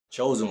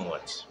Chosen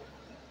ones.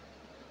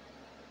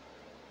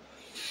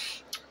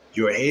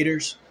 Your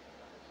haters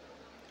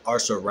are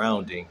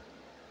surrounding.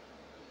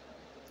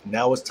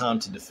 Now it's time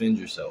to defend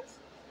yourself.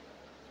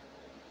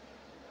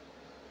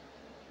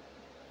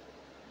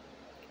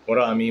 What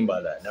do I mean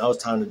by that? Now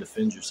it's time to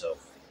defend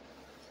yourself.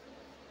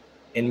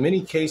 In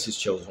many cases,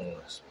 chosen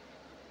ones,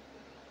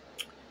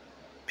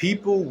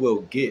 people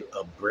will get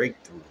a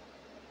breakthrough,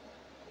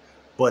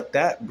 but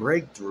that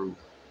breakthrough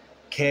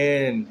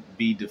can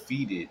be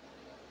defeated.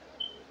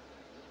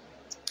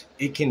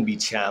 It can be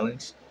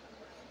challenged.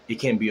 It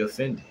can be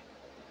offended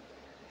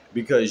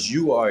because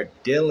you are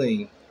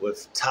dealing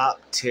with top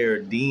tier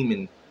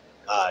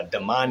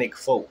demonic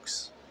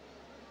folks.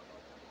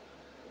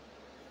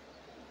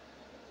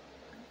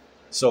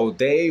 So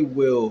they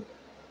will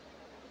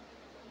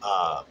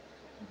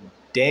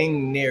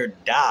dang near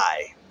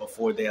die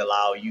before they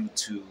allow you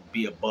to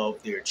be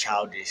above their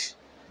childish,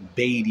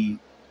 baity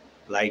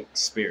like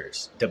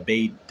spirits,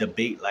 debate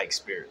like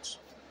spirits.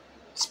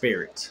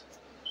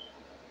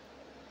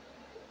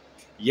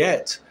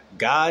 Yet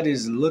God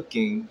is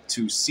looking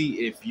to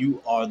see if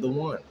you are the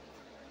one.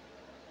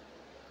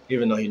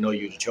 Even though he know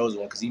you're the chosen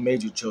one, because he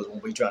made you the chosen one,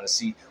 but he's trying to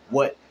see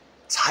what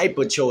type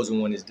of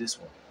chosen one is this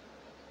one.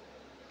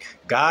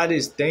 God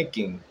is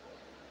thinking,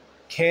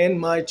 can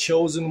my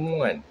chosen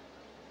one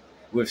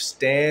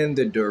withstand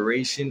the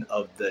duration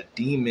of the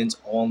demons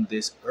on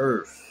this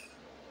earth?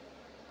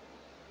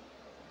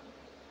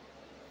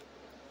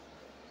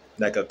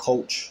 Like a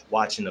coach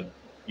watching a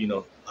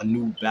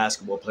new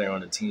basketball player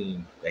on the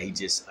team that he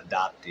just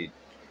adopted.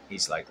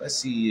 He's like, let's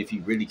see if he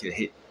really could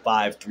hit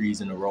 5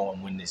 threes in a row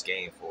and win this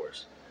game for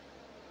us.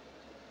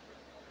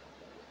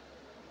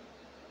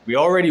 We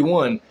already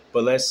won,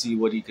 but let's see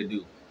what he could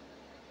do.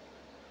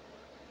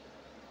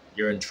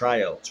 You're in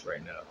tryouts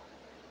right now.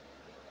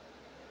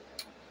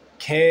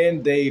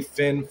 Can they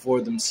fend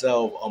for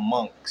themselves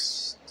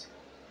amongst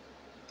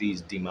these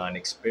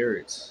demonic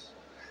spirits?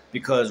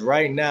 Because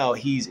right now,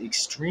 he's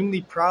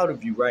extremely proud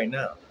of you right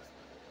now.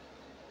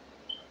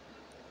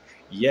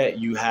 Yet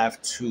you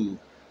have to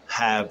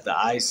have the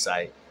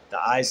eyesight. The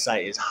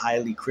eyesight is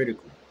highly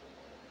critical.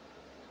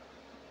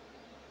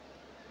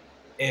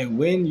 And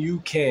when you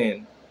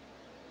can,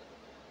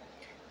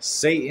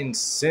 Satan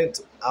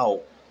sent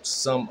out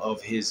some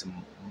of his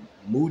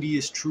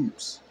moodiest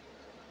troops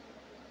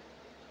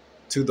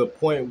to the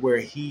point where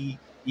he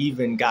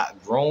even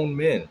got grown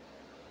men,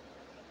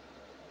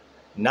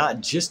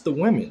 not just the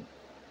women,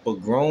 but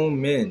grown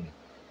men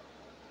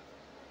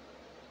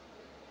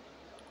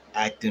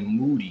acting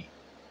moody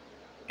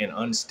and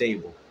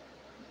unstable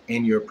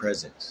in your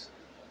presence.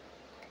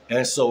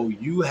 And so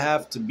you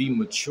have to be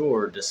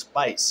mature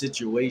despite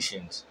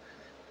situations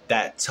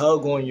that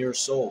tug on your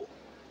soul.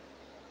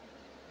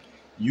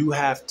 You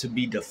have to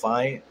be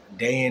defiant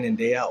day in and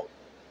day out.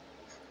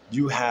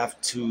 You have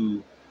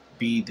to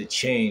be the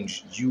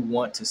change you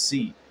want to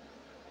see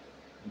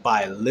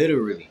by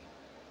literally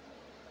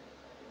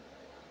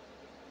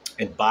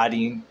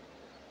embodying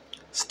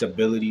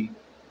stability.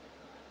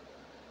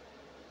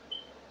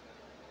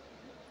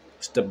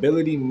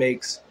 Stability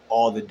makes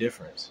all the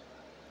difference.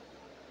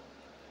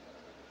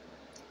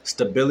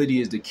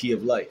 Stability is the key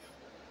of life.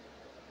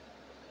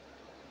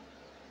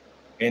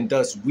 And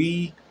thus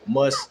we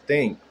must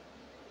think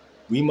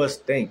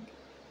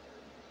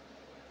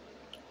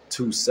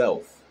to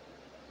self,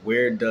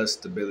 where does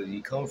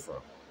stability come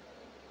from?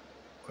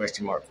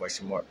 Question mark,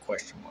 question mark,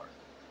 question mark.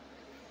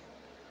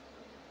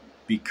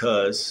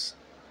 Because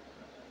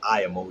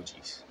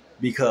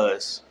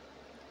Because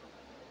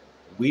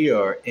we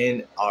are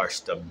in our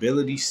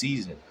stability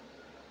season.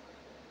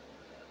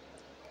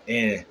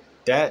 And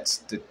that's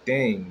the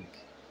thing.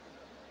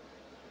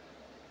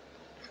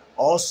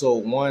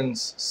 Also,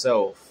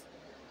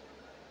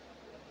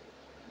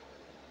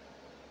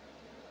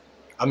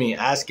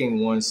 asking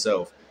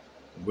oneself,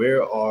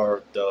 where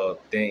are the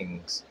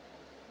things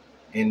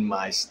in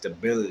my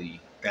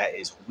stability that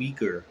is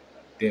weaker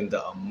than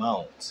the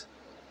amount?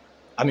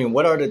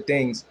 What are the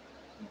things,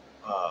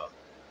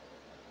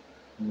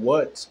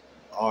 what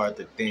are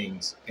the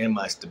things in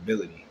my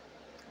stability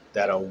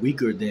that are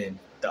weaker than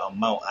the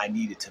amount I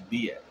needed to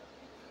be at?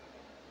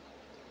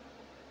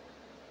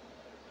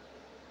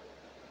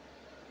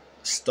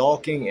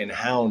 Stalking and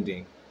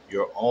hounding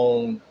your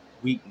own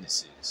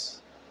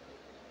weaknesses,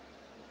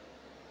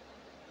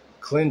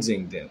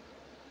 cleansing them,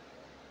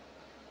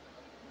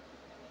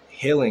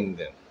 healing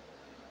them.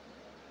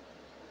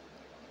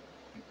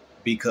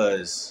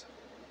 Because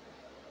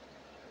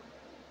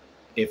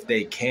if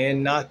they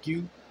can knock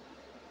you,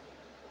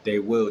 they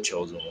will,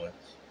 chosen ones.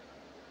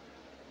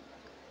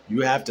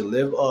 You have to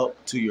live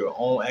up to your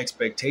own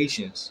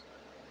expectations.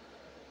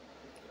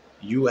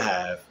 You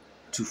have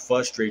to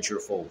frustrate your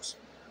foes.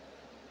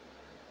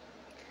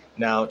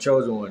 Now,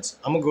 chosen ones,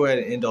 I'm going to go ahead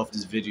and end off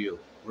this video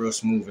real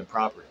smooth and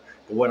proper.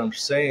 But what I'm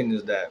saying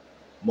is that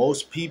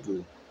most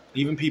people,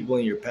 even people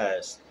in your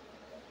past,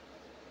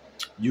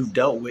 you've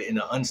dealt with in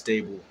an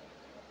unstable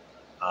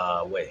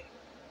way.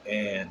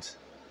 And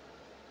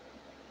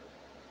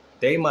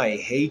they might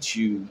hate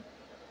you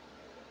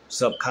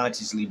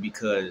subconsciously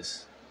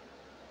because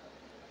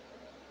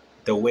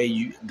the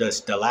way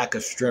the lack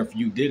of strength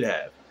you did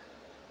have.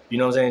 You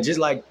know what I'm saying? Just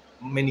like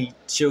many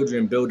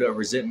children build up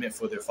resentment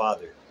for their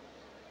father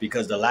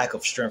because the lack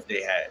of strength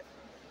they had.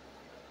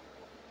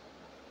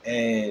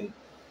 And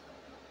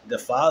the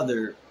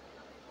father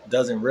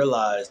doesn't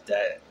realize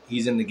that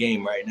he's in the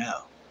game right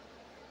now.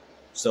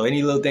 So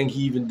any little thing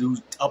he even do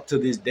up to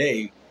this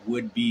day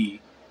would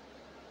be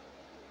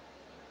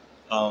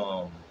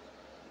a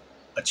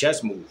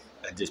chess move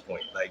at this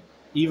point. Like,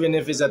 even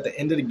if it's at the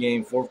end of the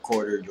game, fourth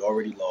quarter, you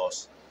already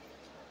lost.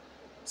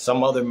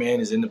 Some other man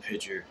is in the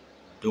picture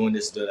doing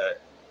this, to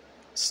that.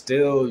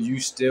 Still, you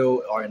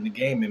still are in the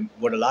game. And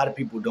what a lot of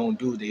people don't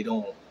do, they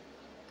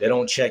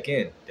don't check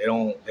in. They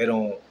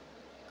don't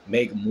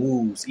make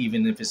moves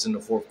even if it's in the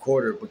fourth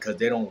quarter, because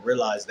they don't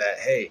realize that,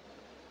 hey,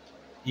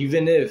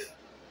 even if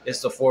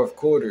it's the fourth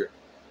quarter,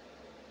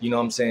 you know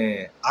what I'm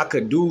saying, I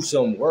could do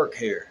some work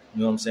here.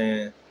 You know what I'm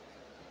saying?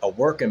 A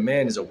working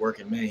man is a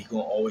working man. He's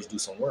going to always do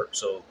some work.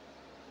 So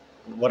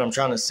what I'm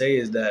trying to say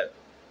is that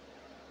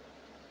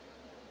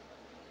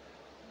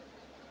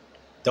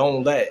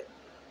don't let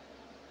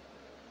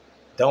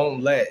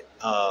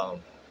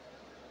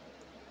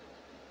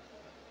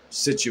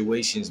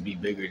situations be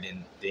bigger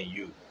than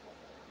you.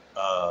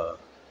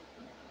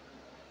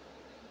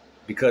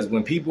 Because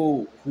when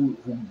people who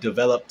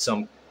develop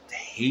some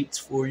hates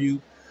for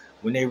you,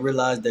 when they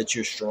realize that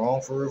you're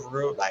strong for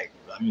real, like,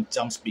 I mean,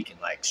 I'm speaking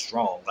like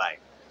strong, like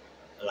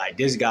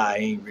this guy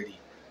ain't really,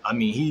 I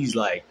mean, he's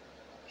like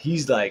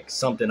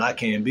something I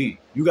can't be.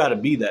 You got to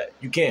be that.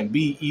 You can't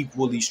be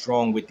equally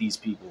strong with these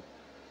people.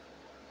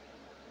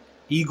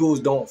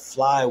 Eagles don't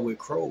fly with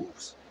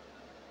crows.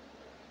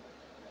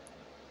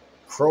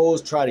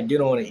 Crows try to get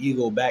on an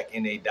eagle back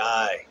and they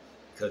die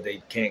because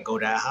they can't go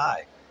that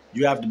high.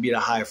 You have to be the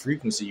high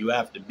frequency. You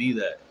have to be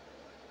that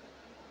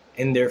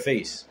in their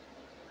face.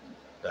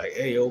 Like,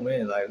 hey, yo,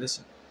 man, like,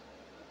 listen,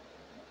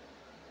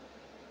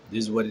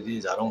 this is what it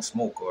is. I don't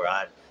smoke, or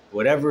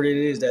whatever it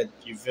is that,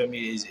 you feel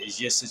me,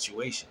 is your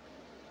situation.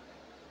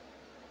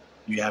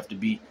 You have to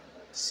be,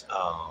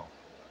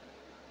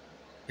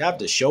 you have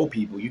to show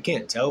people. You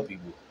can't tell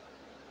people.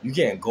 You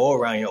can't go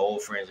around your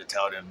old friends and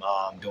tell them,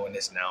 oh, I'm doing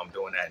this now, I'm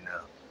doing that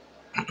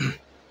now.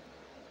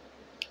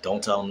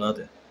 Don't tell them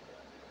nothing.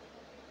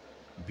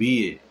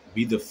 Be it.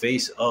 Be the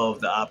face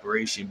of the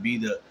operation. Be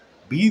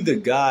the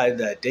guy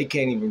that they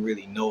can't even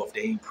really know. If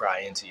they ain't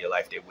pry into your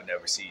life, they would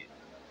never see it.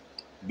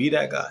 Be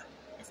that guy.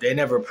 If they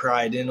never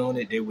pried in on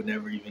it, they would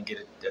never even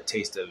get a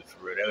taste of it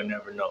for real. They would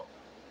never know.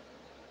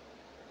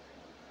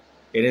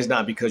 It is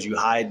not because you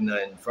hide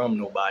nothing from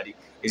nobody.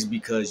 It's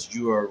because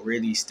you are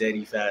really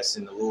steady fast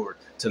in the Lord,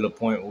 to the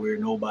point where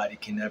nobody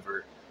can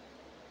ever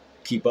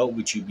keep up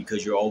with you,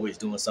 because you're always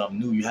doing something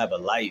new. You have a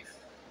life.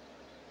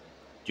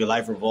 Your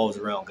life revolves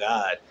around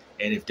God.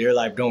 And if their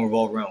life don't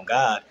revolve around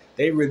God,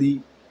 they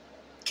really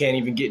can't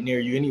even get near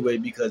you anyway,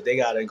 because they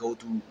got to go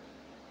through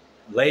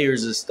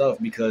layers of stuff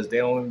because they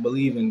don't even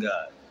believe in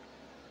God.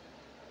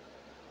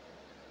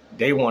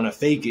 They want to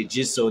fake it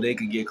just so they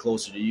could get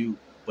closer to you.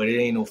 But it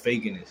ain't no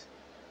faking this.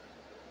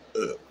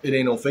 It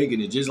ain't no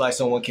faking it. Just like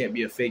someone can't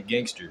be a fake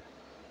gangster.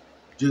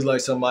 Just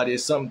like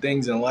some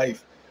things in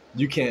life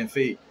you can't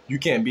fake. You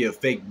can't be a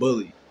fake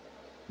bully.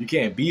 You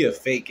can't be a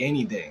fake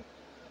anything.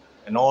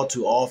 And all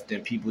too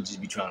often, people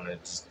just be trying to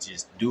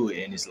just do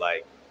it. And it's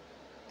like,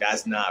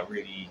 that's not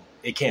really,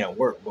 it can't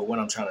work. But what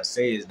I'm trying to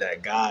say is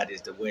that God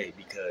is the way,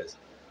 because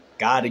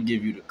God will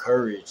give you the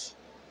courage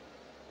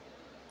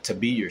to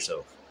be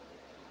yourself.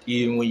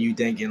 Even when you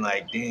thinking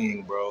like,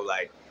 dang, bro,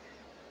 like,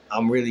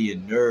 I'm really a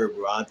nerd,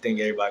 bro. I think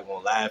everybody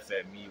gonna laugh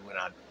at me when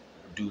I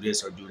do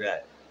this or do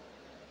that.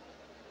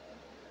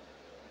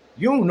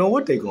 You don't know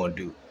what they're gonna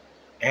do.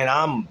 And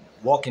I'm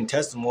walking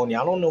testimony.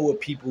 I don't know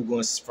what people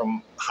going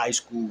from high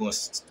school going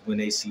when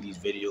they see these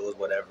videos,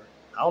 whatever.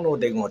 I don't know what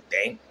they're gonna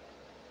think.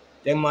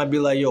 They might be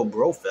like, yo,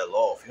 bro fell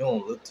off. He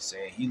don't look the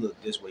same. He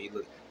look this way. He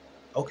look,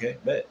 okay,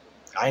 bet.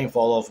 I ain't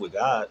fall off with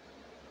God.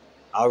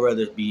 I'd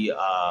rather be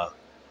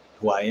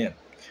who I am.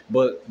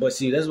 But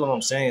see, that's what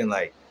I'm saying.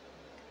 Like,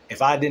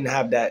 if I didn't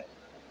have that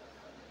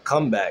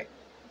comeback,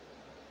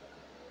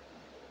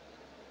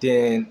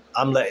 then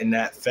I'm letting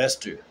that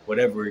fester,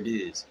 whatever it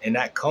is. And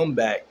that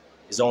comeback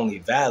is only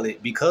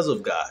valid because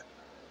of God.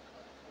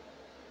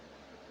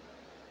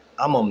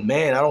 I'm a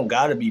man. I don't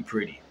gotta be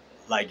pretty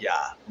like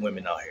y'all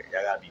women out here.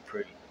 Y'all gotta be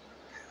pretty.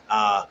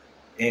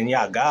 And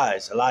y'all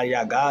guys, a lot of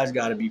y'all guys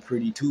gotta be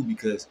pretty too,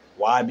 because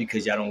why?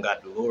 Because y'all don't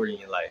got the Lord in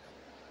your life.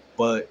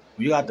 But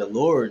when you got the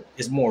Lord,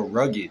 it's more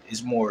rugged.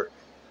 It's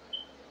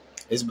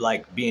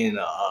like being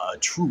a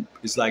troop.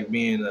 It's like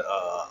being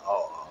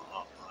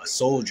a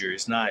soldier.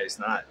 It's not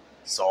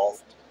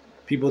soft.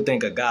 People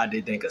think of God,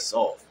 they think of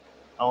soft.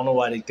 I don't know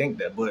why they think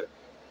that, but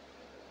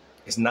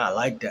it's not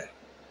like that.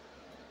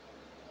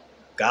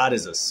 God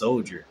is a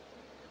soldier.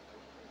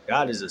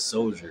 God is a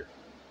soldier.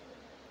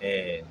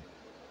 And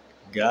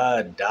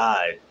God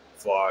died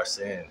for our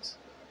sins.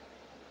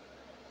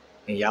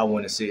 And y'all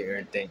want to sit here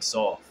and think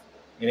soft.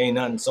 It ain't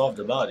nothing soft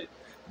about it.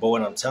 But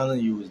what I'm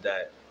telling you is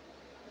that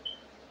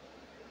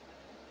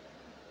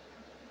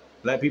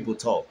Let people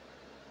talk.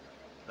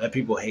 Let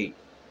people hate.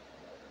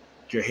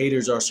 Your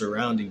haters are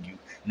surrounding you.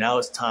 Now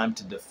it's time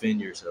to defend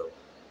yourself.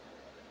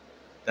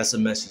 That's a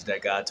message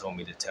that God told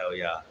me to tell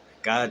y'all.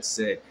 God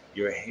said,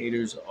 your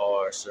haters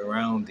are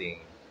surrounding.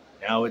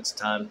 Now it's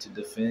time to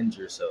defend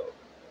yourself.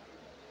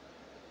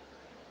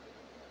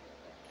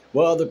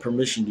 What other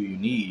permission do you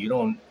need? You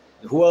don't,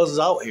 who else is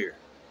out here?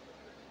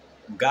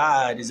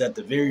 God is at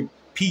the very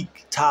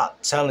peak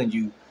top telling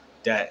you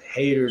that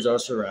haters are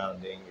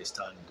surrounding. It's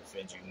time to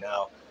defend you.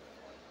 Now,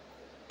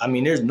 I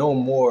mean, there's no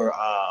more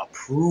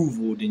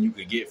approval than you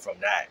could get from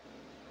that.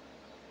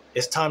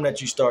 It's time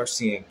that you start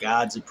seeing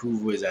God's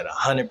approval is at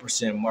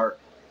 100% mark,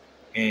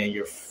 and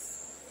your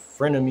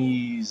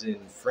frenemies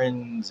and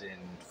friends and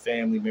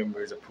family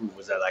members' approval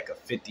is at like a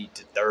 50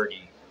 to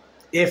 30,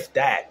 if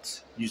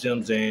that. You see what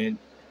I'm saying?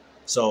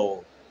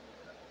 So,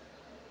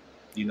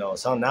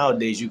 so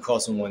nowadays you call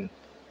someone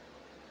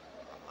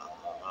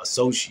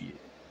associate,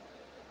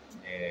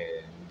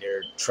 and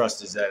their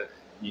trust is at,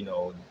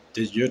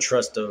 your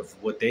trust of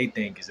what they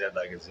think is at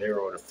like a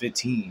 0 to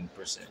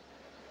 15%.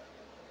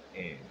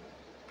 And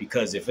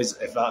because if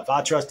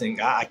I trust in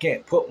God, I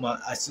can't put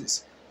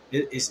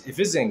if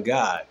it's in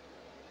God,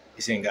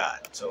 it's in God.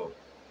 So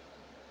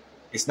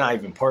it's not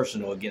even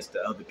personal against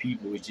the other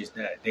people. It's just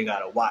that they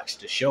gotta watch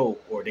the show,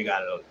 or they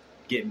gotta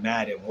get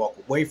mad and walk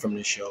away from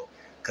the show,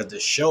 because the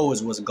show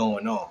is what's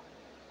going on.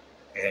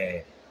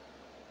 And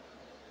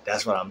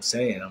that's what I'm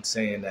saying. I'm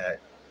saying that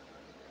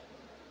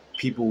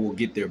people will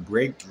get their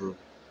breakthrough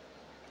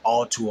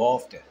all too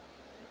often.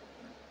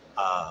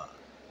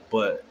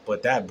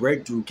 But that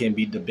breakthrough can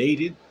be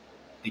debated,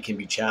 it can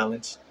be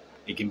challenged,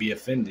 it can be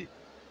offended.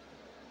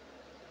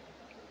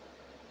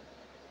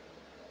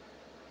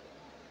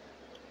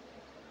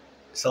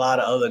 It's a lot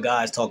of other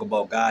guys talk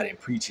about God and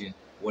preaching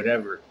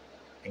whatever,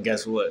 and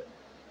guess what?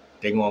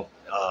 They going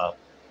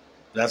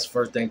that's the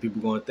first thing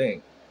people gonna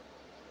think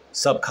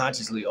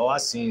subconsciously. Oh,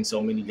 I've seen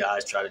so many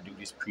guys try to do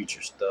this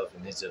preacher stuff,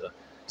 and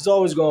it's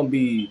always gonna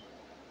be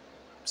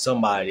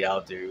somebody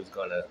out there who's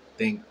gonna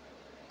think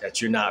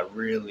that you're not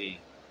really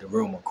the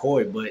real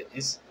McCoy, but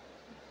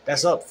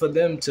that's up for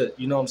them to,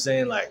 you know what I'm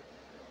saying? Like,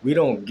 we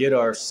don't get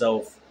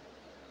ourselves,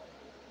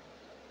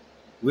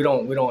 we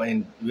don't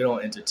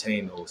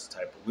entertain those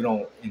we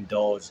don't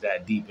indulge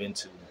that deep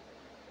into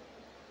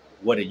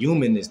what a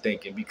human is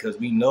thinking, because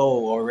we know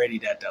already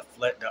that the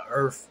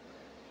earth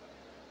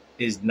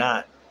is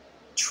not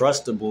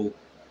trustable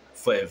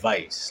for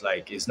advice.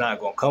 Like, it's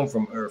not gonna come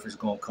from earth, it's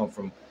gonna come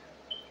from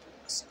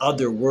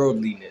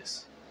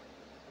otherworldliness.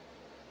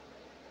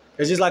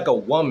 It's just like a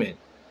woman.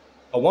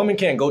 A woman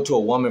can't go to a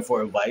woman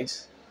for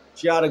advice.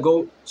 She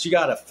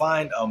gotta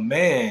find a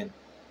man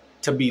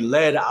to be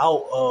led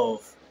out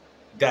of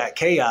that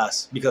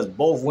chaos, because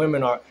both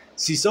women are,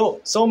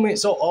 so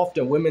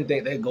often women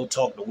think they go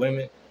talk to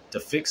women to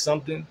fix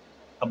something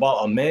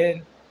about a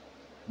man,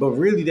 but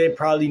really they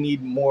probably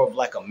need more of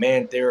like a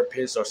man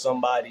therapist, or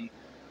somebody,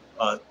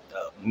 a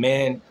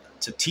man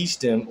to teach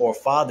them, or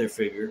father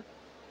figure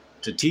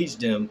to teach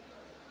them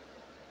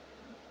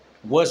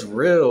what's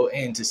real,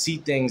 and to see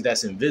things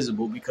that's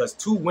invisible, because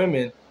two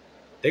women,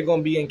 they're going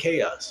to be in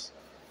chaos,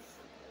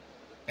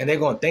 and they're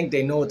going to think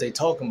they know what they're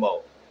talking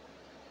about,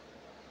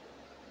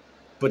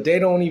 but they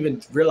don't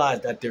even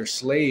realize that they're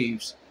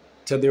slaves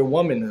to their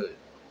womanhood,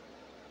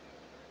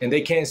 and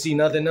they can't see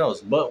nothing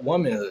else but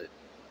womanhood,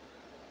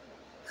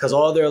 because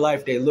all their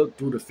life they look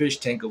through the fish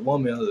tank of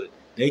womanhood.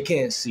 They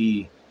can't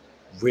see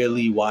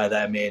really why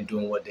that man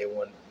doing what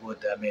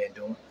that man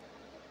doing.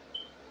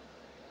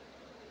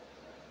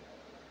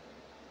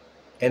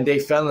 And they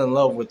fell in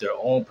love with their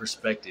own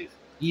perspective,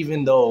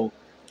 even though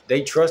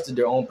they trusted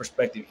their own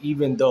perspective,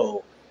 even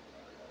though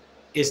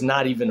it's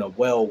not even a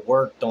well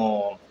worked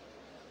on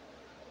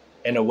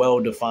and a well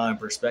defined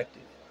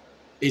perspective.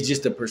 It's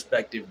just a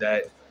perspective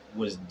that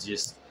was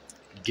just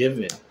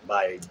given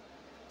by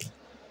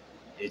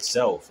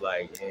itself.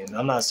 Like, and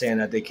I'm not saying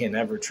that they can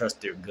never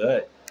trust their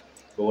gut,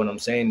 but what I'm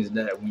saying is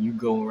that when you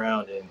go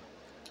around and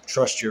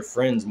trust your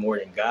friends more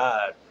than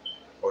God,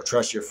 or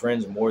trust your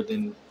friends more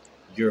than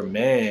your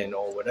man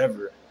or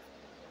whatever,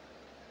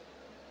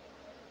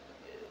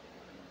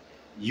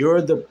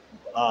 you're the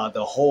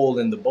hole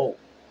in the boat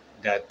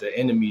that the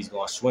enemy's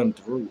gonna swim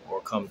through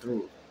or come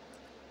through,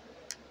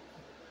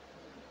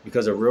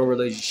 because a real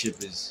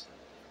relationship is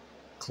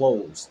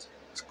closed.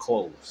 It's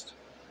closed.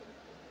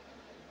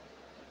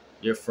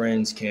 Your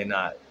friends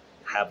cannot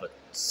have a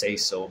say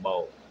so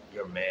about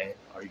your man.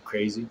 Are you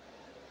crazy?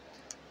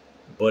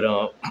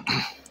 But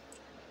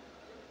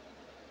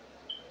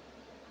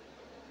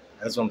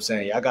that's what I'm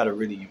saying. Y'all gotta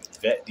really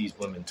vet these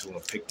women too,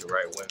 and pick the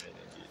right women.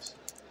 And just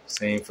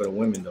same for the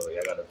women though.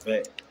 Y'all gotta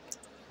vet.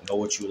 Know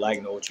what you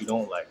like, know what you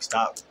don't like.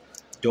 Stop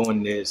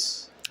doing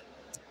this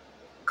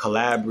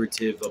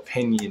collaborative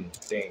opinion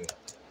thing,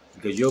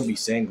 because you'll be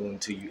single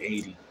until you're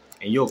 80,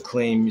 and you'll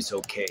claim it's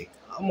okay.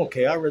 I'm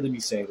okay. I'd rather be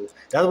single.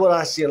 That's what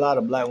I see a lot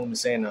of black women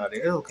saying out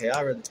there. It's okay.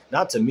 I'd rather,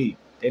 not to me.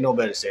 They know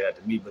better to say that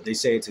to me, but they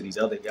say it to these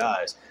other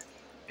guys.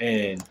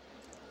 And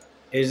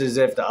It's as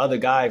if the other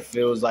guy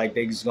feels like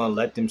they just gonna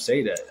let them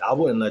say that. I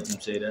wouldn't let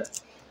them say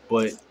that,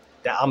 but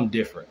that I'm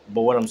different.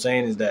 But what I'm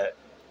saying is that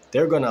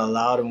they're gonna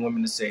allow them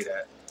women to say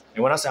that.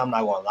 And when I say I'm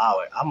not gonna allow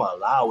it, I'm gonna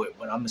allow it,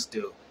 but I'm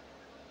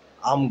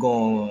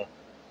gonna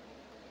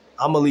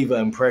I'm gonna leave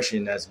an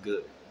impression that's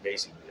good.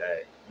 Basically,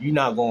 that you're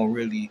not gonna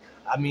really.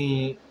 I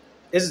mean,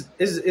 that's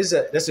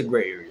a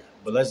gray area,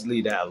 but let's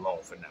leave that alone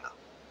for now.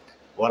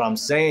 What I'm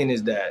saying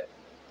is that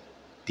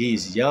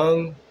these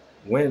young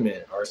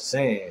women are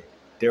saying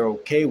they're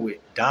okay with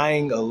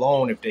dying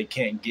alone if they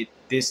can't get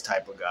this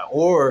type of guy.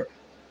 Or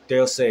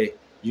they'll say,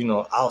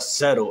 I'll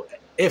settle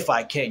if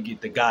I can't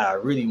get the guy I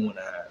really want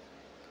to have.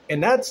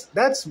 And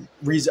that's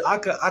reason I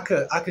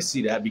could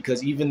see that,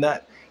 because even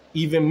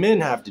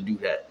men have to do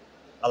that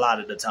a lot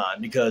of the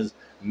time, because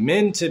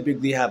men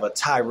typically have a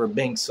Tyra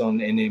Banks in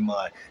their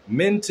mind.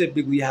 Men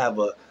typically have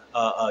a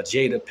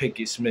Jada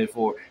Pinkett Smith,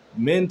 or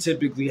men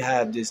typically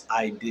have this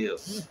ideal,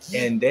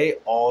 and they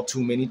all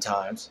too many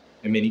times,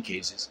 in many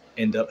cases,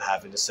 end up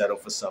having to settle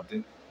for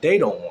something they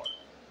don't want.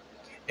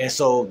 And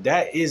so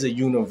that is a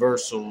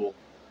universal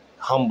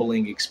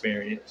humbling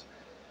experience.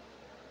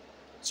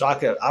 So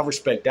I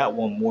respect that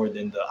one more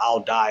than the I'll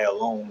die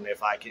alone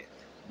if I can.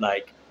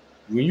 Like,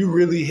 when you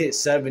really hit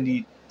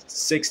 70,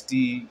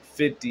 60,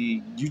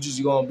 50, you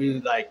just gonna be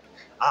like,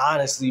 I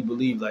honestly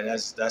believe like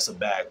that's a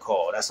bad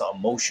call. That's an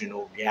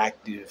emotional,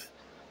 reactive.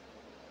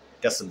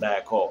 That's a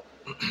bad call.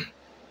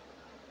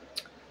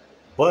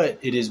 But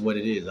it is what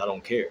it is. I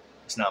don't care.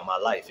 It's not my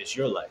life. It's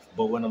your life.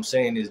 But what I'm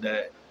saying is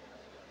that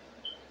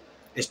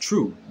it's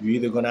true. You're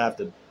either gonna have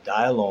to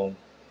die alone,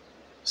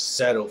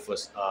 settle for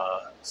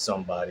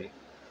somebody,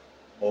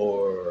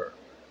 or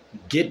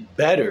get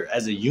better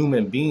as a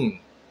human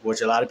being,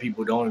 which a lot of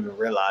people don't even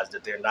realize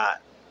that they're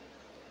not.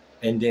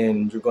 And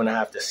then you're gonna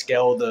have to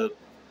scale the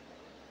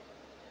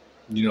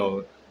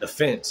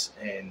fence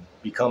and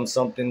become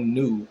something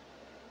new,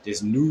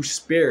 this new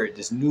spirit,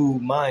 this new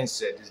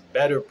mindset, this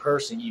better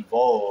person,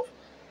 evolve,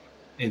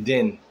 and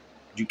then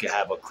you can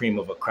have a cream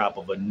of a crop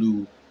of a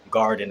new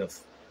garden of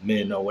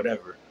men or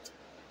whatever.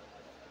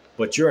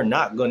 But you're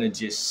not gonna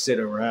just sit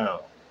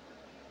around.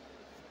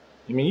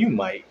 I mean, you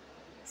might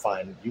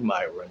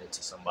run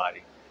into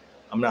somebody.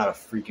 I'm not a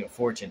freaking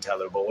fortune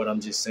teller, but what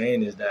I'm just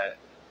saying is that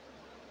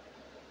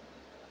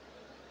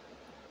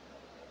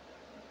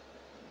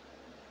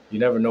you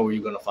never know where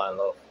you're gonna find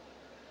love.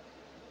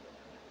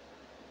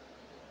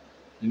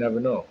 You never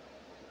know.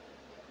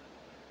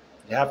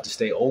 You have to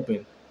stay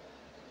open.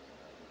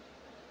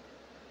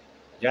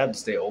 You have to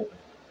stay open.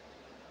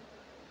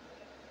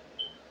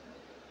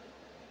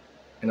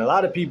 And a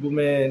lot of people,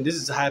 man,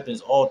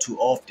 happens all too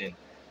often.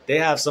 They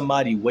have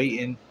somebody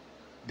waiting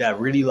that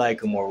really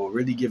like them or will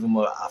really give them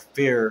a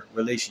fair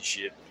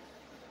relationship,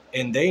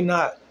 and they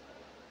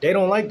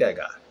don't like that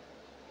guy.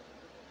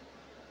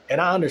 And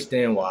I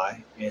understand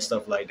why and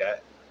stuff like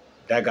that.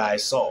 That guy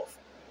is soft.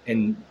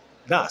 And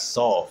not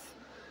soft,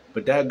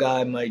 but that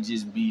guy might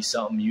just be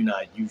something you're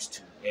not used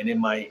to. And it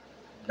might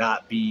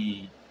not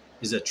be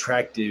as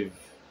attractive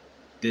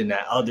than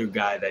that other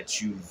guy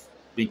that you've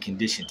been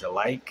conditioned to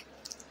like.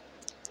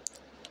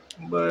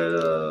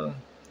 But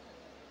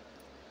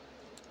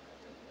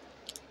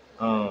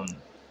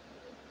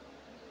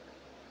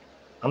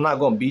I'm not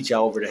gonna beat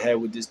y'all over the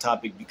head with this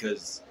topic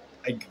because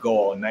I could go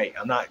all night.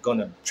 I'm not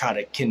gonna try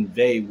to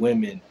convey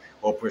women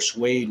or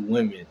persuade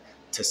women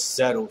to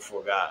settle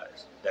for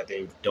guys that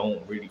they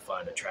don't really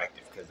find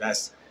attractive, because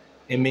that's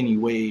in many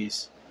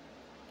ways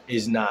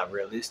is not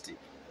realistic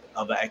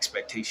of an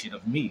expectation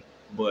of me.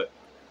 But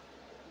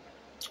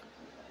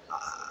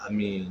I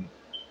mean,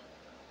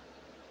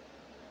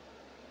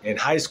 in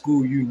high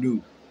school, you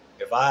knew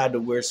if I had to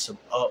wear some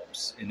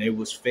ups and it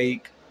was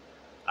fake,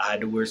 I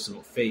had to wear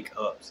some fake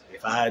ups.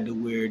 If I had to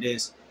wear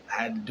this,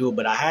 I had to do it.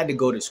 But I had to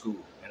go to school,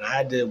 and I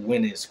had to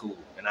win in school,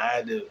 and I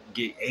had to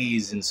get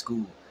A's in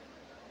school,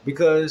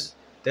 because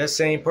that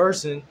same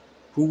person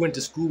who went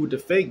to school with the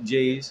fake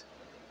J's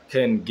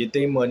can get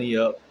their money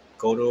up,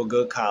 go to a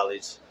good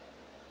college,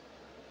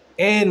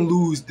 and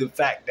lose the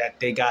fact that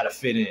they gotta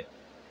fit in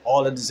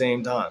all at the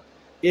same time.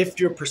 If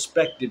your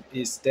perspective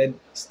is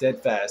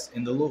steadfast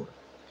in the Lord,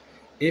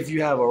 if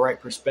you have a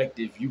right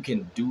perspective, you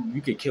can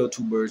kill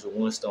two birds with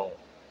one stone.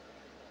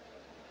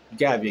 You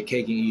gotta have your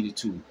cake and eat it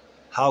too.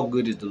 How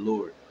good is the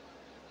Lord?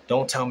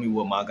 Don't tell me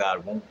what my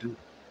God won't do.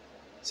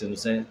 See what I'm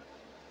saying?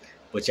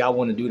 But y'all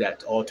want to do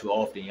that all too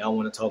often. Y'all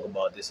want to talk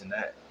about this and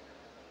that,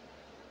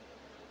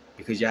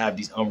 because you have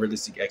these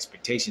unrealistic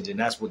expectations, and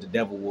that's what the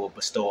devil will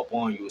bestow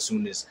upon you as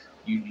soon as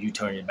you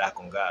turn your back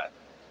on God.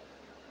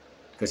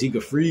 Because he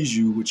could freeze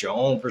you with your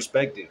own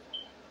perspective.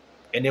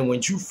 And then when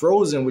you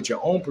frozen with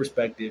your own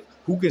perspective,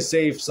 who can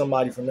save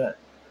somebody from that?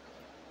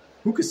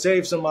 Who could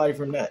save somebody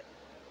from that?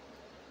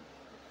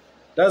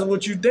 That's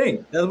what you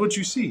think. That's what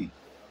you see.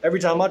 Every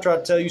time I try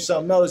to tell you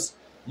something else,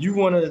 you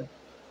want to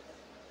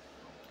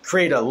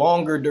create a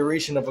longer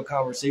duration of a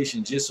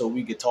conversation just so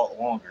we could talk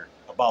longer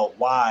about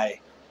why.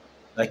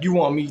 Like, you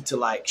want me to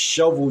like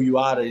shovel you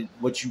out of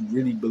what you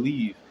really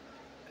believe.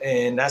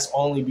 And that's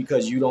only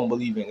because you don't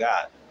believe in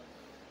God.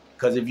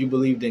 Because if you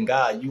believed in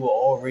God, you will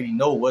already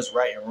know what's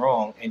right and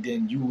wrong, and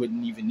then you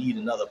wouldn't even need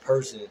another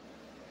person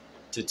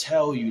to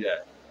tell you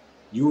that.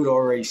 You would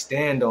already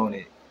stand on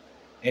it.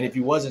 And if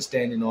you wasn't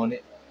standing on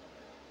it,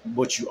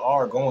 what you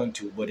are going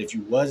to, but if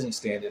you wasn't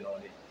standing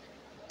on it,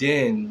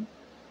 then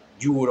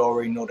you would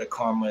already know that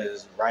karma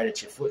is right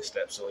at your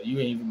footsteps. So you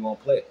ain't even gonna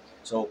play.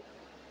 So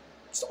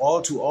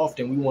all too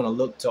often we want to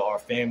look to our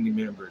family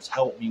members.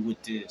 Help me with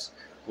this.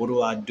 What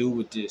do I do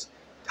with this?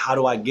 How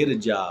do I get a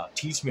job?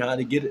 Teach me how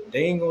to get it.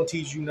 They ain't gonna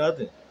teach you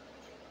nothing.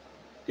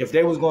 If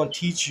they was gonna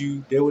teach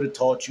you, they would have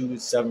taught you in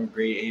 7th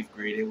grade, 8th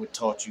grade. They would have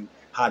taught you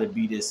how to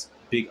be this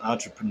big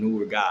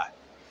entrepreneur guy.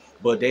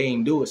 But they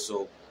ain't do it.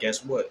 So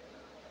guess what?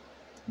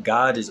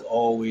 God is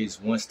always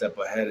one step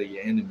ahead of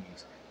your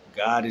enemies.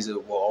 God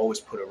will always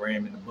put a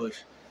ram in the bush,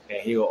 and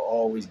He'll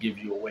always give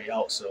you a way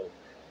out. So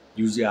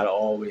you just gotta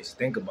always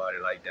think about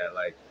it like that.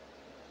 Like,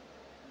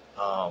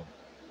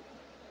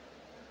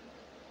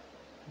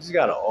 you just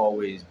gotta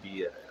always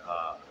be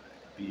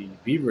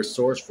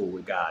resourceful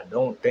with God.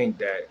 Don't think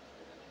that.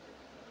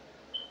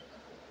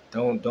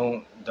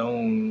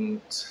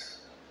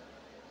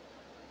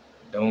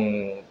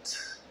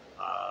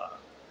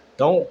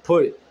 Don't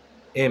put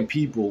in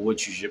people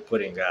what you should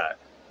put in God.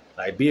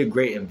 Like, be a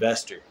great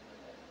investor.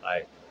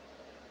 Like,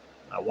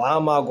 why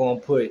am I gonna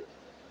put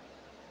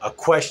a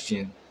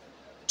question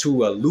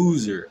to a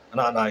loser?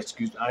 No,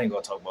 excuse me, I ain't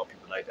gonna talk about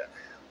people like that.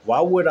 Why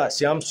would I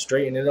see? I'm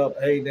straightening it up.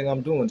 Everything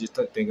I'm doing, just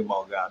thinking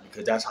about God,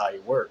 because that's how He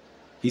works.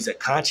 He's a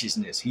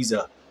consciousness. He's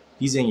a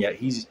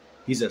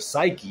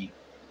psyche,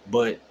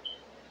 but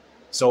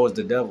so is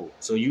the devil.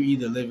 So you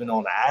either living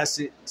on the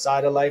acid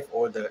side of life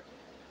or the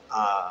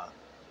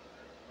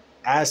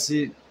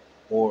acid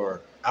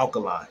or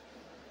alkaline.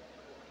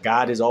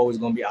 God is always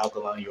going to be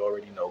alkaline. You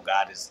already know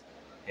God is,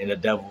 and the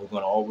devil is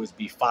going to always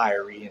be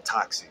fiery and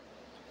toxic.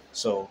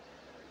 So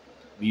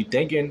when you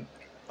thinking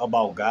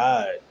about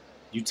God,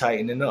 you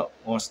tightening up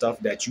on stuff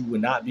that you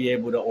would not be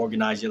able to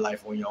organize your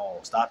life on your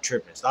own. Stop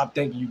tripping. Stop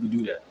thinking you could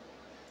do that.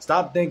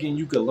 Stop thinking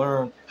you could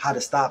learn how to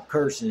stop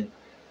cursing,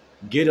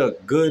 get a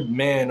good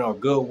man or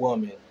good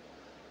woman,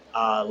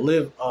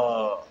 live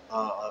a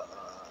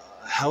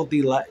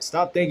healthy life.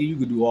 Stop thinking you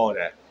could do all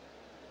that,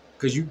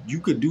 because you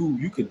could do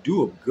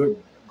a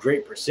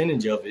great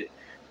percentage of it.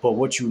 But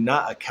what you're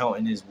not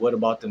accounting is, what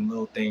about them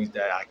little things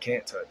that I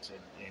can't touch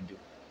and do.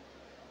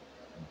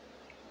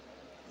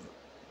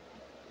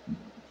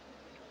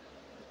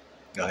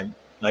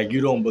 Like, you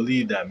don't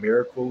believe that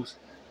miracles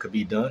could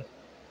be done.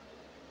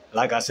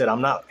 Like I said, I'm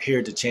not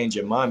here to change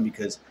your mind,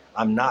 because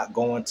I'm not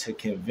going to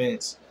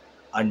convince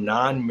a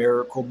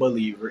non-miracle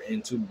believer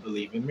into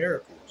believing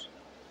miracles.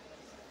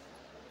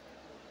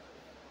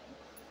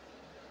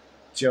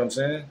 See what I'm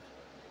saying?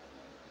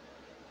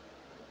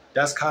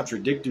 That's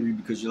contradictory,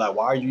 because you're like,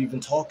 why are you even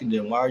talking to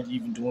them? Why are you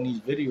even doing these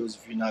videos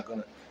if you're not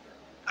gonna?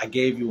 I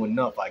gave you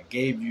enough. I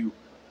gave you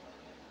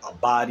a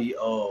body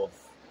of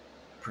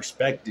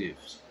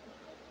perspectives,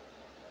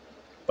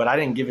 but I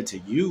didn't give it to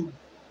you.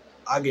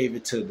 I gave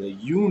it to the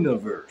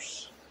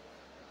universe.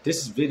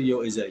 This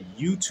video is a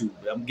YouTube.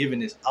 I'm giving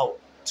this out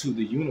to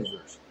the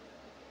universe.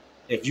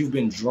 If you've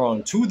been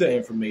drawn to the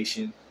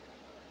information,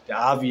 that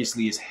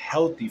obviously is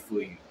healthy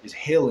for you, is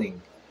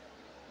healing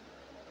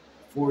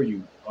for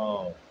you.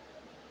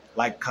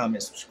 Like,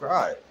 comment,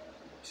 subscribe.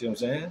 See what I'm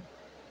saying?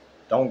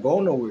 Don't go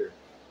nowhere.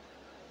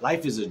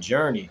 Life is a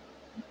journey.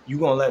 You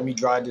gonna let me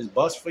drive this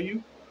bus for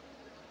you?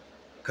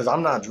 Because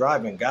I'm not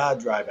driving, God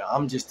driving.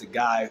 I'm just a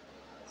guy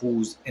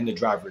who's in the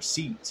driver's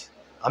seat.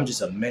 I'm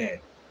just a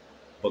man.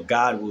 But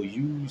God will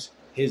use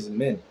His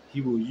men. He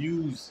will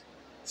use,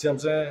 see what I'm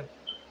saying?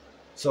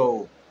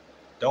 So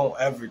don't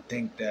ever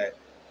think that,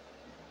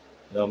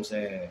 you know what I'm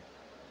saying,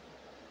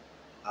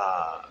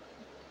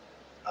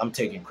 I'm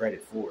taking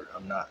credit for it.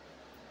 I'm not.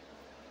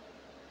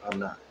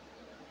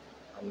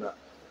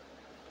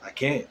 I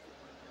can't.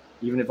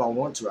 Even if I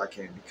want to, I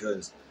can't,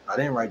 because I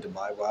didn't write the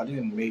Bible. I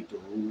didn't make the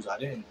rules.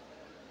 I'm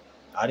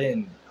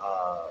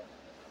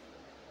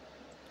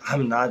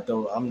not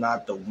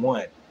the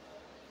one.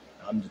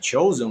 I'm the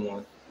chosen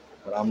one,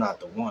 but I'm not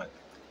the one.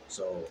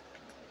 So,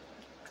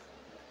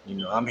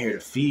 I'm here to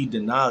feed the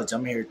knowledge.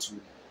 I'm here to,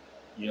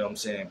 what I'm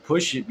saying,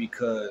 push it,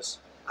 because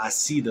I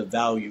see the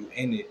value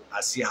in it. I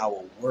see how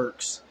it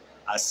works.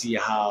 I see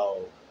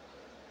how,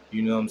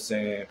 what I'm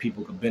saying,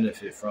 people can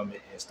benefit from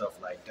it and stuff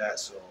like that.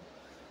 So,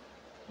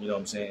 what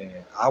I'm saying,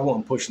 I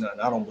wouldn't push nothing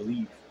I don't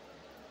believe.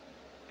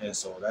 And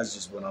so that's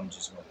just what I'm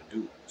just going to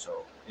do.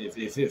 So if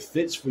it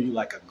fits for you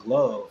like a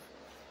glove,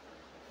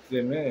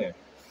 then, man,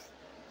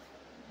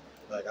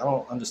 like, I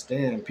don't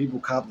understand. People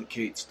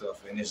complicate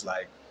stuff, and it's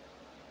like,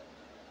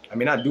 I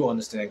mean, I do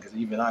understand, because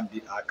even I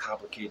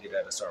complicated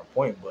at a certain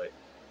point, but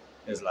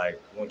it's like,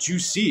 once you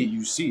see it,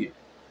 you see it.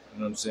 You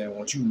know what I'm saying?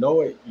 Once you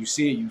know it, you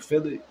see it, you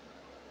feel it.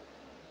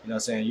 You know what I'm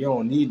saying? You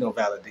don't need no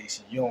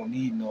validation. You don't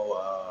need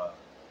no,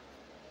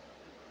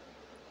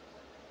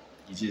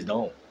 you just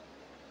don't.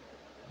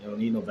 You don't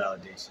need no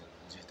validation.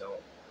 You just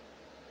don't.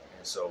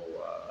 And so,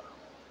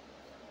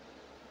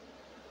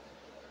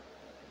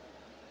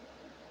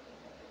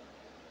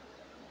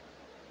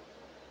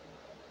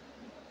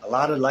 A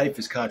lot of life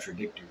is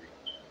contradictory.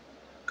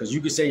 Because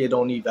you could say you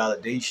don't need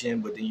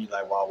validation, but then you're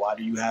like, well, why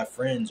do you have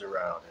friends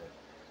around?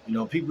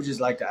 And, people just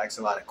like to ask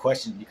a lot of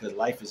questions because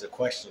life is a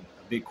question,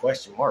 a big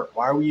question mark.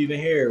 Why are we even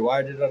here?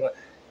 Why did I?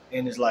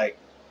 And it's like,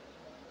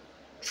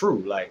 true.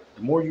 Like,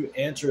 the more you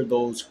answer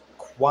those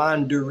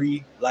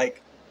quandary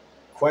like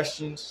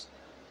questions,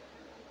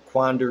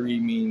 quandary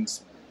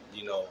means,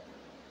 you know,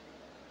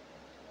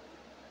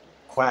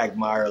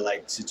 quagmire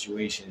like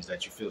situations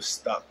that you feel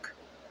stuck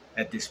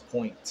at this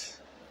point.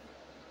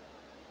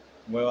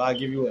 Well, I'll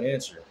give you an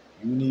answer.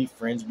 You need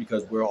friends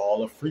because we're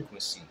all a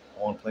frequency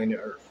on planet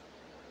Earth.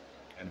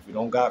 And if we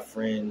don't got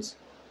friends,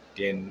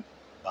 then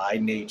by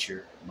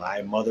nature,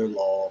 by mother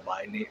law,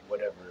 by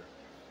whatever,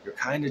 you're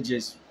kind of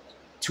just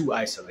too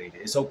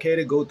isolated. It's okay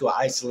to go through an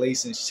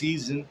isolation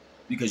season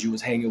because you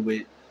was hanging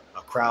with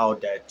a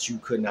crowd that you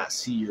could not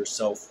see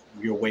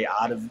your way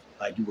out of,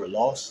 like you were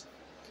lost.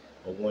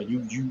 But when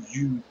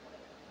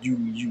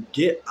you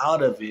get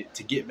out of it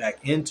to get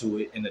back into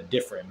it in a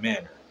different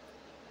manner,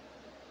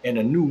 in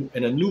a new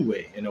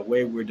way, in a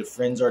way where the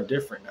friends are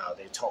different now.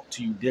 They talk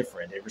to you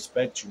different. They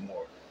respect you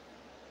more.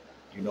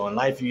 In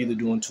life, you're either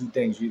doing two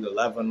things. You're either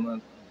leveling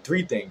up,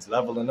 three things: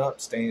 leveling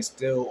up, staying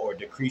still, or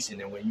decreasing.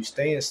 And when you're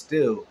staying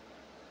still,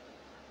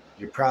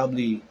 you're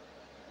probably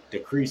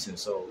decreasing.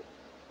 So,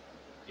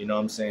 you know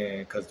what I'm saying?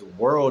 Because the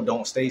world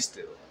don't stay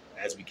still,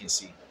 as we can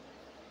see.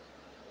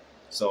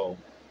 So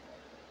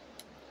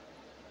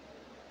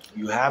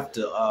you have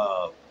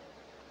to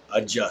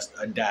adjust,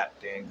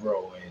 adapt, and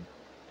grow,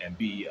 and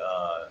be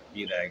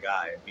that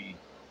guy, and be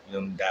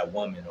that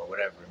woman or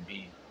whatever, and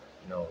be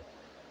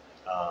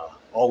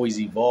always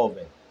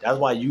evolving. That's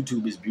why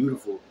YouTube is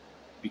beautiful,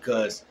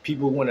 because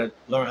people want to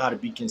learn how to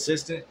be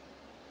consistent.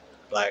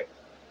 Like,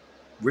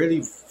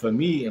 really, for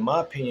me, in my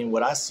opinion,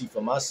 what I see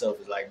for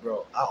myself is like,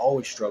 bro, I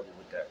always struggle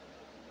with that,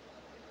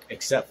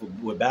 except for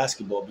with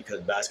basketball, because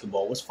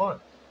basketball was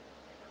fun.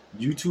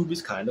 YouTube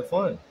is kind of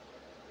fun.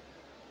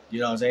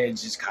 You know what I'm saying? It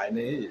just kind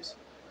of is.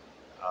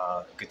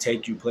 It could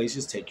take you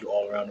places, take you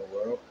all around the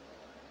world.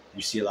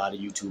 You see a lot of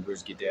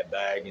YouTubers get that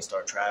bag and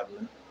start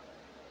traveling.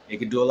 It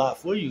could do a lot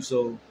for you.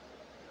 So,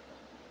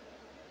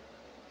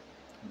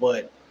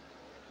 but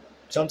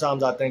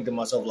sometimes I think to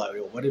myself, like,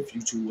 yo, what if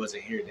YouTube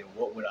wasn't here? Then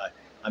what would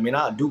I mean,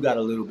 I do got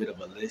a little bit of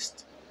a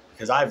list,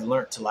 because I've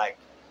learned to like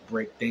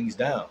break things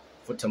down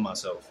to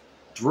myself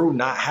through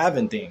not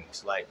having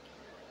things. Like,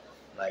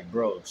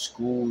 bro,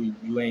 school,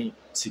 you ain't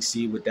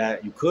succeed with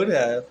that. You could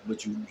have,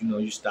 but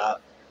you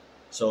stopped.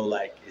 So,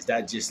 like, is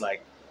that just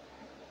like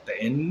the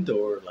end,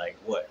 or like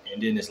what?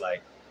 And then it's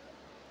like,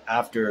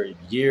 after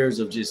years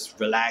of just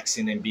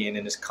relaxing and being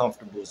in this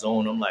comfortable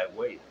zone, I'm like,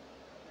 wait,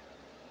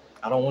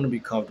 I don't want to be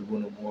comfortable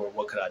no more.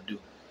 What could I do?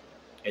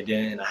 And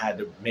then I had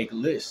to make a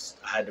list.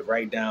 I had to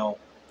write down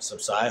some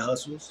side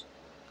hustles,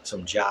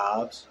 some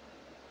jobs.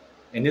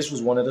 And this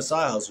was one of the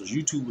side hustles.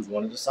 YouTube was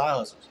one of the side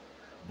hustles.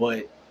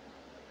 But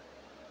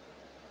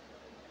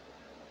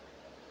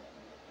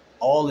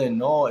all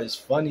in all, it's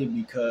funny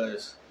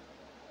because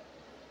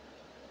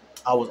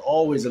I was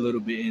always a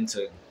little bit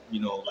into,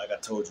 like I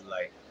told you,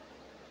 like,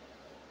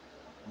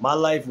 my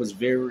life was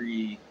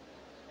very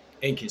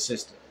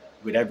inconsistent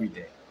with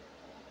everything.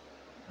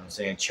 I'm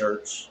saying?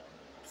 Church,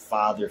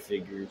 father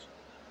figures,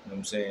 you know what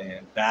I'm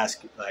saying?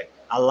 Like,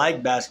 I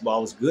like basketball.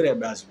 I was good at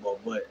basketball,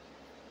 but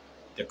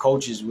the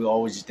coaches will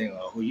always just think,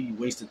 oh, he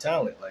wasted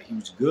talent. Like, he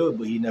was good,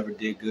 but he never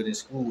did good in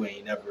school, and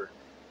he never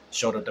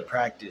showed up to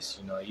practice.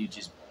 He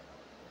just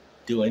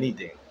do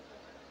anything.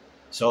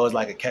 So it's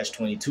like a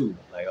catch-22.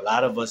 Like, a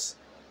lot of us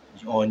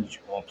on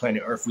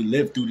planet Earth, we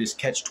live through this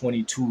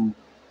catch-22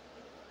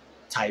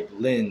 type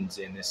lens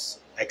and this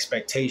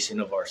expectation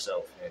of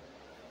ourselves. And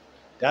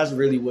that's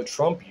really what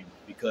trump you,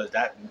 because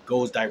that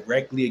goes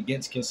directly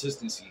against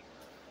consistency.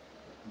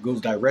 It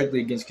goes directly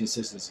against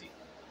consistency.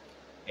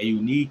 And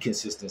you need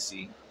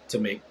consistency to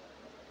make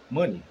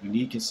money. You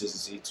need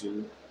consistency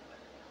to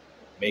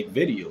make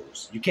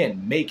videos. You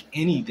can't make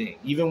anything.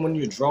 Even when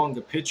you're drawing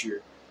a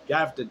picture, you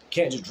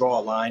can't just draw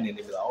a line and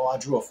be like, oh, I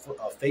drew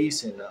a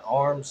face and the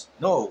arms.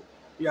 No,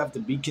 you have to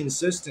be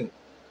consistent.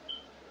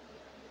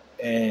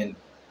 And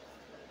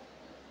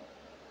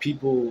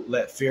people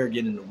let fear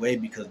get in the way,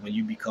 because when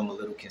you become a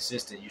little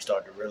consistent, you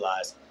start to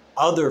realize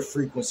other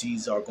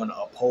frequencies are going to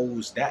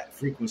oppose that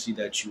frequency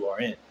that you are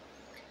in.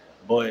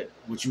 But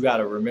what you got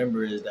to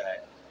remember is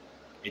that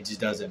it just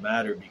doesn't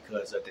matter,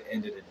 because at the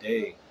end of the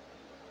day,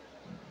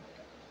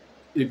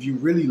 if you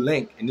really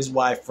link, and this is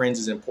why friends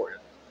is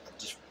important. I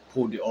just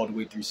pulled it all the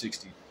way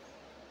 360.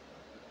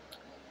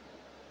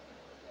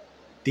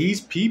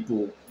 These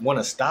people want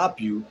to stop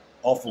you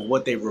off of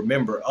what they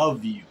remember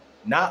of you,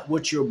 not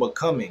what you're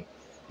becoming.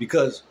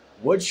 Because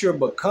what you're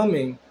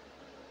becoming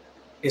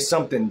is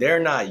something they're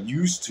not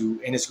used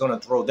to, and it's going to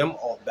throw them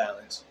off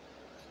balance.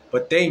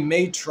 But they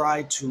may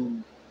try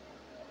to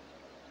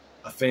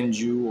offend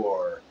you,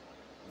 or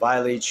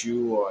violate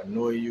you, or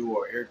annoy you,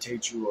 or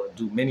irritate you, or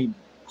do many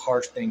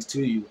harsh things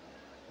to you,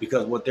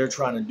 because what they're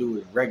trying to do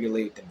is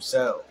regulate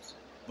themselves.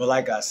 But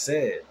like I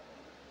said,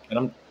 and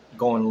I'm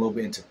going a little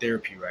bit into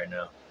therapy right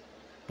now,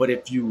 But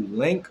if you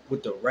link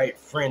with the right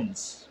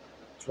friends,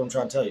 that's what I'm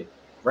trying to tell you,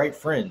 right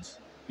friends,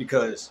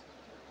 because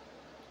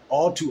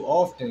all too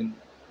often,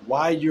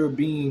 why you're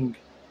being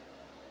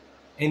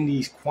in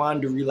these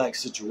quandary-like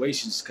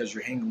situations, because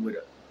you're hanging with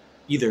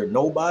either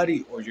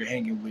nobody or you're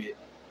hanging with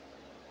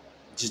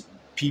just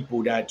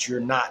people that you're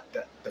not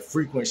the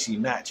frequency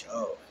match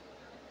of.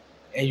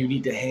 And you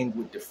need to hang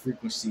with the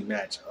frequency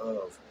match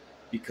of,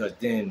 because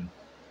then,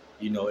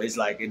 it's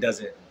like it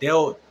doesn't,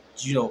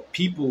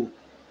 people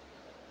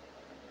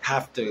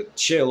have to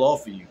chill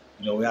off of you.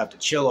 We have to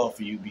chill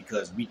off of you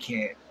because we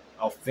can't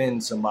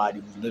offend somebody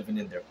who's living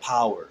in their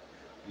power,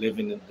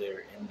 living in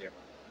their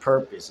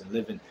purpose, and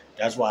living.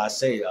 That's why I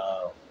say,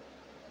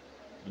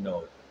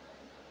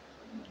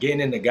 getting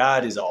into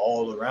God is an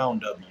all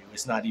around W.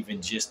 It's not even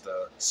just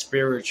a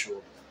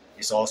spiritual.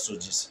 It's also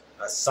just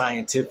a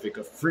scientific,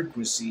 a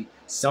frequency,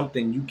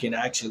 something you can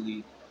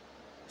actually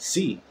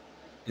see.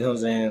 You know what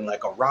I'm saying?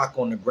 Like a rock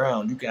on the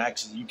ground.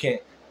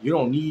 You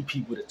don't need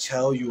people to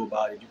tell you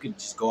about it. You can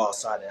just go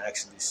outside and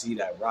actually see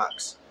that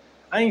rocks.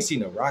 I ain't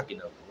seen a rock in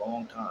a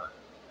long time.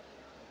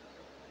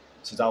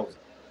 Since I was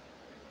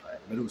like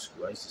middle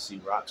school, I used to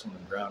see rocks on the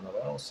ground.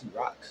 I don't see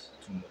rocks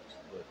too much,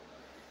 but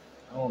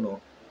I don't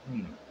know.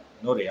 I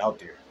know they out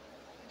there,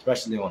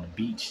 especially on the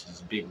beach.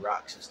 There's big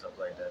rocks and stuff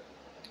like that.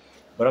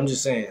 But I'm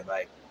just saying,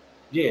 like,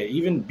 yeah,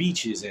 even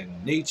beaches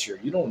and nature,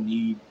 you don't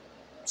need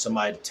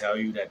somebody to tell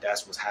you that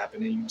that's what's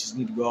happening. You just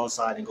need to go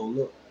outside and go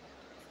look.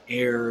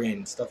 Air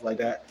and stuff like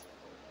that.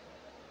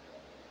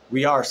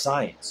 We are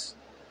science.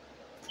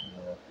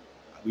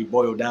 We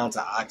boil down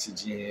to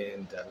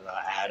oxygen,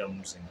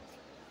 atoms,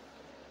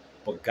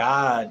 but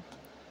God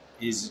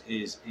is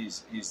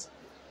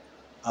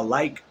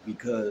alike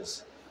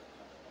because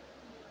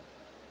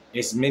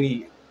it's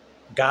many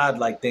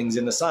God-like things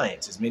in the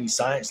science. It's many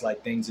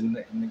science-like things in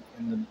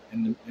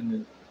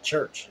the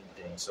church and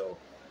things. So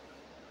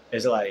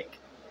it's like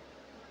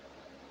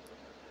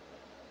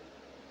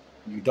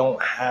you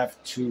don't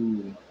have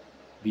to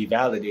be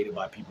validated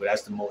by people.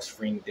 That's the most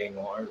freeing thing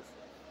on earth.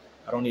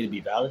 I don't need to be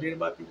validated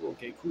by people.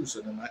 Okay, cool.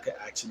 So then I could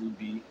actually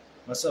be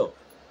myself.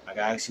 I can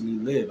actually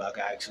live. I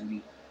can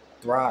actually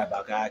thrive.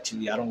 I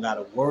don't got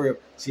to worry.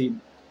 See,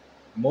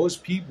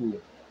 most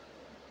people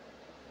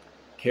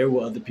care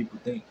what other people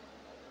think.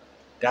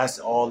 That's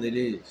all it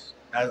is.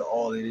 That's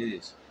all it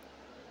is.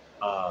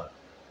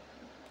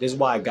 This is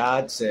why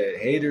God said,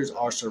 haters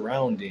are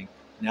surrounding.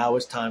 Now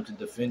it's time to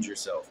defend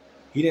yourself.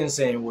 He didn't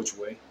say in which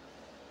way.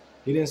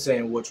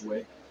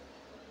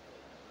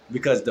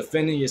 Because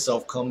defending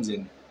yourself comes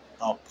in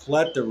a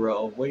plethora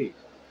of ways.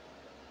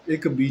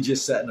 It could be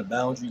just setting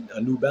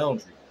a new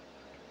boundary.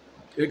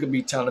 It could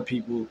be telling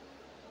people,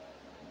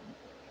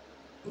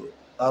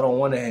 I don't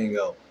want to hang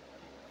out.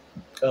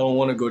 I don't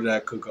want to go to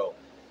that cookout.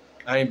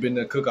 I ain't been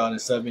to a cookout in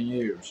 7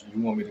 years.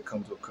 You want me to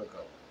come to a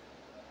cookout?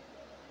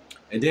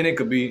 And then it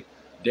could be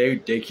they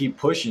keep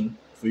pushing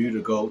for you to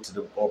go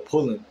to or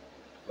pulling,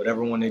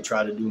 whatever one they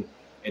try to do.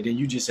 And then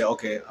you just say,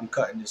 okay, I'm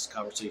cutting this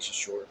conversation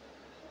short.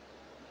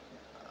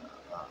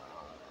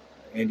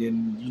 And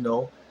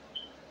then,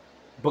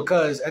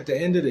 because at the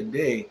end of the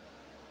day,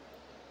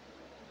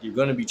 you're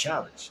going to be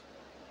challenged.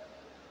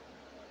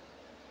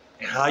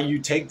 And how you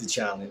take the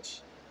challenge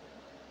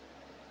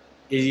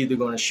is either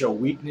going to show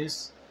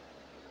weakness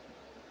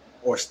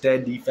or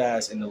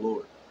steadfast in the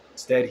Lord.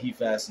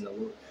 Steadfast in the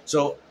Lord.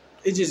 So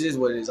it just is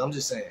what it is. I'm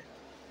just saying.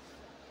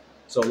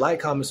 So like,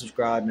 comment,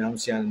 subscribe, man. I'm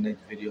seeing you in the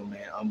next video,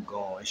 man. I'm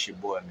gone. It's your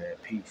boy, man.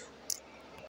 Peace.